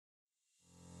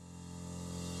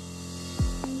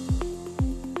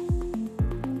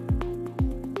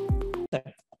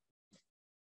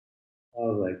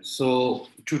So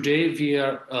today we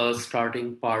are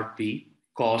starting part B,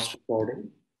 cost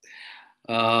reporting.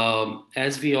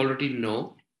 As we already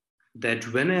know that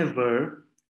whenever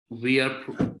we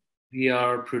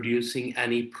are producing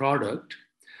any product,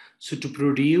 so to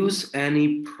produce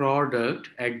any product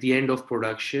at the end of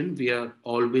production, we are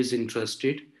always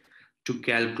interested to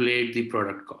calculate the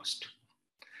product cost.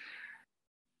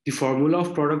 The formula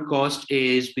of product cost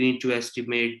is we need to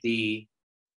estimate the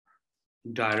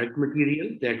direct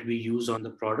material that we use on the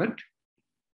product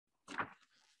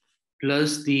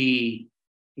plus the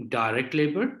direct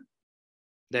labor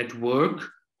that work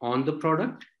on the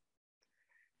product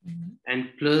and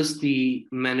plus the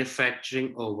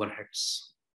manufacturing overheads.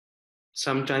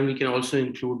 Sometimes we can also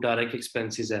include direct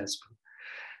expenses as well.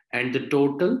 And the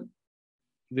total,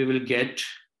 we will get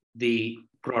the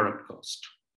product cost.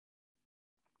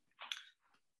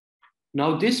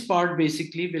 Now, this part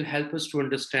basically will help us to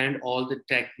understand all the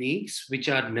techniques which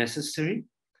are necessary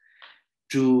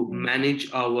to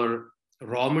manage our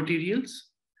raw materials.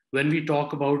 When we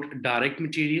talk about direct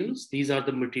materials, these are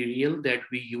the material that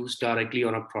we use directly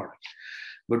on a product.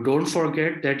 But don't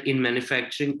forget that in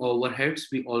manufacturing overheads,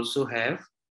 we also have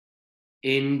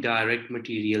indirect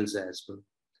materials as well,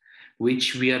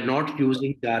 which we are not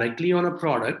using directly on a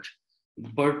product,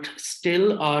 but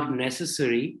still are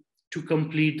necessary to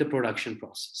complete the production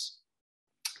process.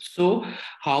 So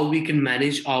how we can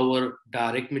manage our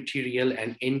direct material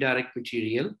and indirect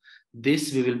material,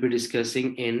 this we will be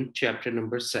discussing in chapter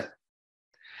number 7.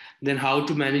 Then how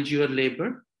to manage your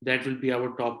labor, that will be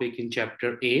our topic in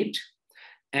chapter 8.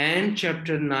 And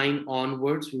chapter 9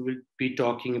 onwards, we will be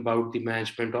talking about the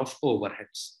management of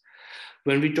overheads.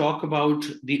 When we talk about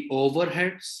the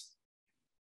overheads,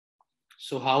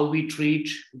 so how we treat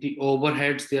the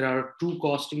overheads, there are two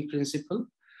costing principles.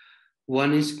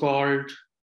 One is called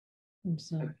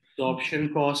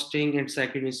absorption costing and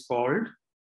second is called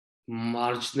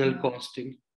marginal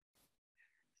costing.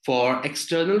 For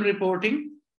external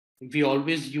reporting, we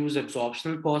always use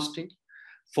absorptional costing.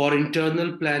 For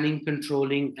internal planning,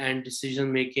 controlling, and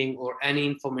decision-making, or any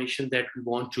information that we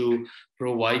want to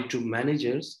provide to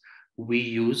managers, we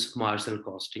use marginal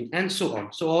costing, and so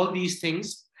on. So all these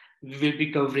things we will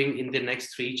be covering in the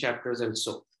next 3 chapters and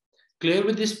so. Clear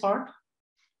with this part?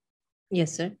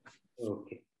 Yes, sir.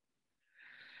 Okay.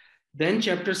 Then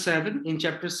chapter 7. In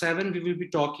chapter 7, we will be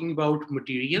talking about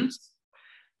materials.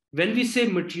 When we say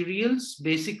materials,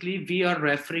 basically we are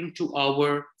referring to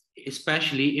our,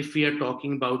 especially if we are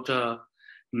talking about a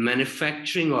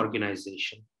manufacturing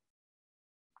organization.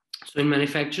 So in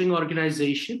manufacturing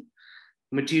organization,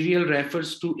 material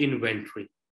refers to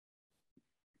inventory.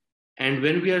 And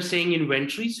when we are saying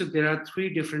inventory, so there are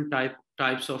 3 different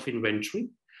types of inventory.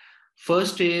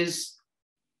 First is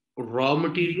raw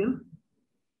material.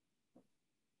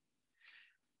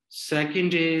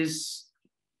 Second is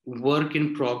work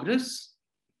in progress.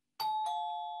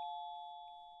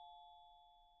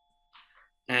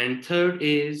 And third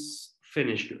is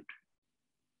finished good.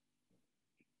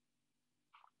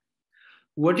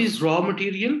 What is raw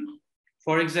material?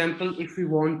 For example, if we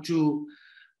want to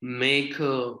make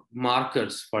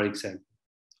markers, for example.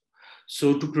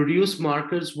 So to produce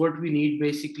markers, what we need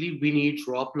basically, we need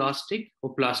raw plastic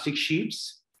or plastic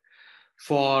sheets.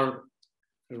 For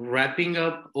wrapping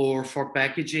up or for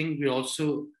packaging, we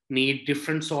also need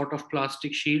different sort of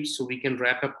plastic sheets so we can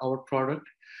wrap up our product.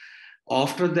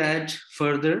 After that,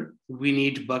 further, we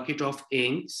need bucket of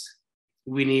inks,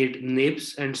 we need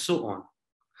nibs, and so on.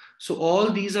 So all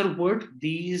these are what?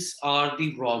 These are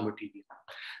the raw material.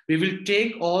 We will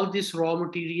take all this raw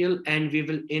material and we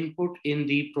will input in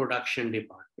the production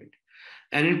department.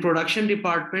 And in production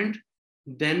department,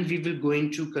 then we will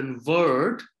going to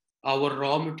convert our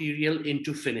raw material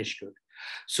into finished good.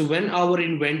 So when our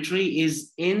inventory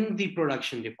is in the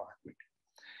production department,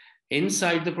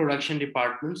 inside the production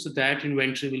department, so that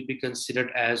inventory will be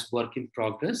considered as work in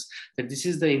progress, that this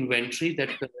is the inventory that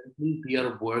currently we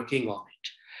are working on it.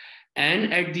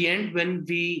 And at the end, when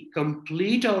we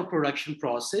complete our production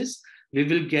process, we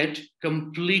will get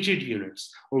completed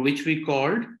units, or which we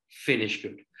called finished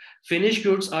good. Finished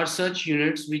goods are such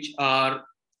units which are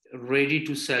ready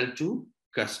to sell to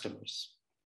customers.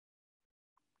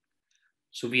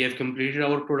 So we have completed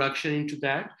our production into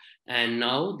that, and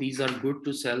now these are good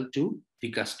to sell to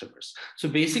the customers. So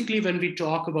basically, when we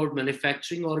talk about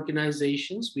manufacturing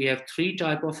organizations, we have 3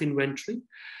 types of inventory.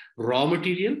 Raw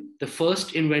material, the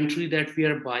first inventory that we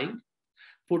are buying,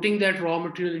 putting that raw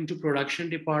material into production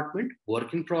department,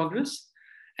 work in progress.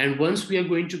 And once we are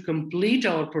going to complete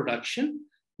our production,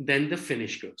 then the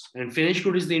finished goods. And finished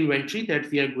good is the inventory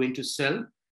that we are going to sell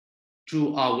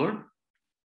to our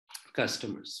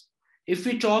customers. If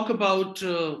we talk about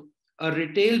a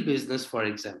retail business, for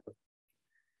example,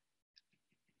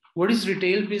 what is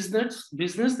retail business?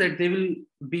 Business that they will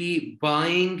be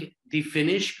buying the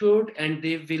finished good and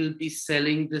they will be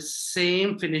selling the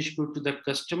same finished good to the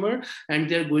customer, and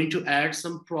they're going to add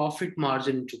some profit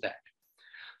margin into that.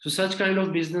 So such kind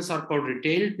of business are called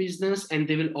retail business, and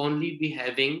they will only be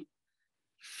having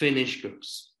finished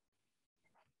goods.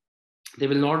 They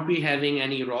will not be having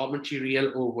any raw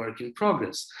material or work in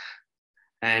progress.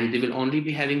 And they will only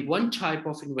be having one type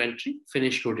of inventory,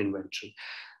 finished good inventory.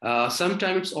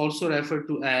 Sometimes it's also referred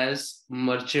to as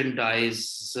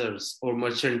merchandisers or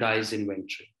merchandise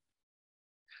inventory.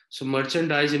 So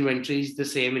merchandise inventory is the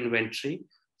same inventory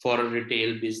for a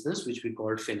retail business, which we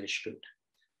call finished good.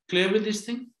 Clear with this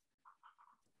thing?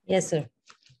 Yes, sir.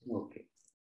 Okay.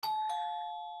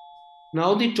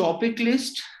 Now the topic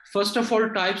list. First of all,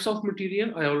 types of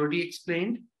material, I already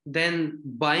explained. Then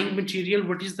buying material,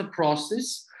 what is the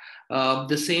process?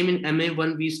 The same in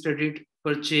MA1, we studied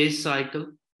purchase cycle.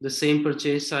 The same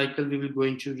purchase cycle we will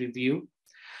going to review.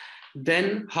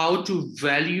 Then how to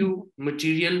value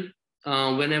material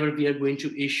whenever we are going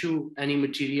to issue any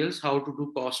materials, how to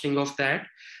do costing of that.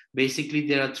 Basically,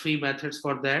 there are three methods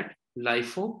for that: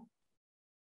 LIFO,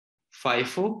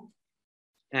 FIFO,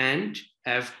 and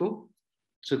AVCO.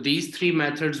 So these three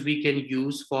methods we can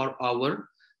use for our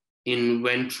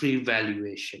inventory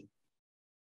valuation.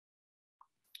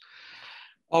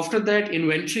 After that,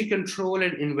 inventory control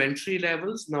and inventory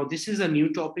levels. Now, this is a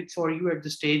new topic for you at the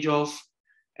stage of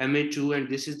MA2, and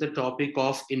this is the topic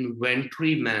of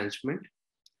inventory management.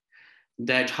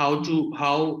 That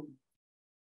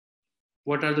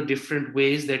what are the different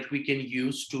ways that we can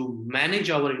use to manage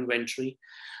our inventory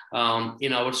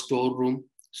in our storeroom.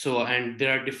 So, and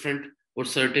there are different or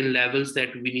certain levels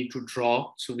that we need to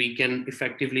draw so we can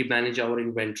effectively manage our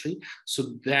inventory.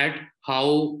 So that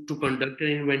how to conduct an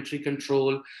inventory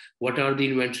control, what are the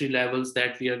inventory levels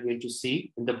that we are going to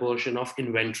see in the portion of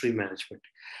inventory management.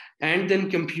 And then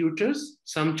computers.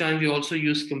 Sometimes we also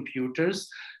use computers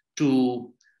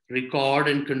to record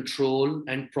and control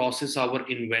and process our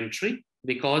inventory,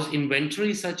 because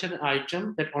inventory is such an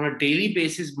item that on a daily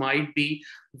basis might be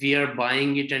we are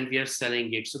buying it and we are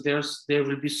selling it. So there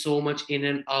will be so much in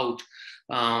and out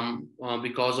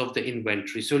because of the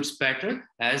inventory. So it's better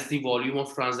as the volume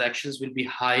of transactions will be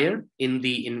higher in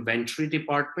the inventory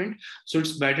department. So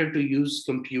it's better to use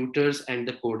computers and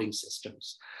the coding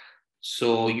systems,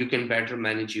 so you can better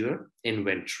manage your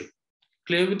inventory.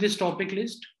 Clear with this topic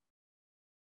list?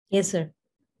 Yes, sir.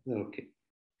 Okay.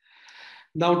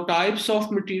 Now, types of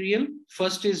material.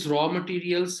 First is raw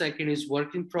material, second is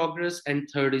work in progress, and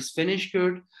third is finished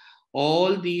good.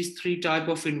 All these three types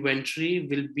of inventory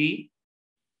will be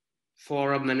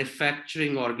for a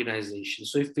manufacturing organization.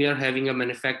 So if we are having a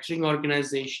manufacturing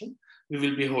organization, we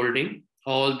will be holding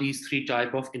all these three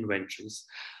types of inventories.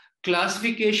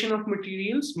 Classification of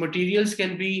materials. Materials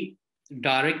can be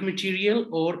direct material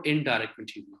or indirect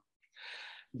material.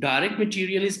 Direct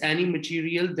material is any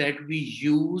material that we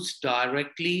use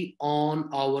directly on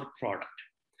our product.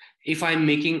 If I'm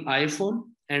making iPhone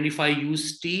and if I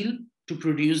use steel to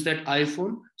produce that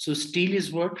iPhone, so steel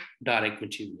is what? Direct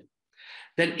material.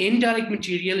 Then indirect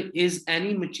material is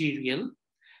any material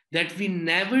that we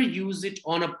never use it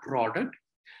on a product,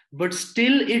 but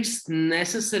still it's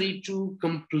necessary to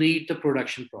complete the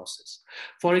production process.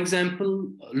 For example,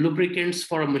 lubricants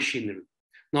for a machinery.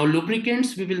 Now,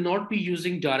 lubricants we will not be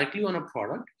using directly on a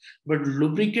product, but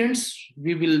lubricants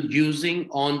we will using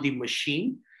on the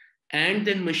machine, and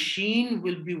then machine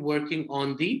will be working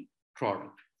on the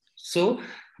product. So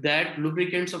that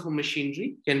lubricants of a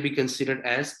machinery can be considered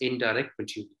as indirect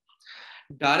material.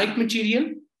 Direct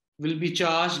material will be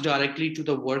charged directly to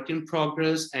the work in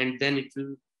progress, and then it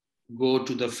will go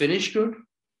to the finished good.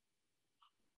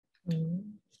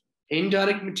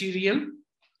 Indirect material,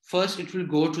 first it will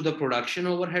go to the production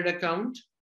overhead account.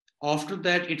 After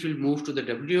that, it will move to the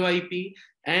WIP,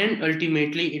 and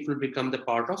ultimately it will become the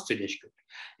part of finished good.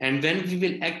 And when we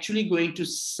will actually going to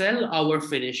sell our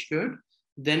finished good,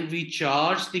 then we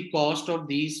charge the cost of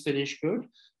these finished good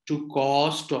to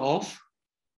cost of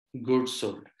goods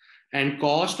sold. And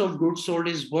cost of goods sold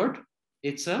is what?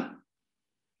 It's a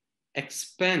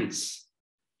expense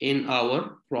in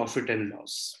our profit and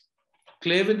loss.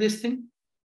 Clear with this thing?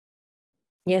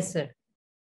 Yes, sir.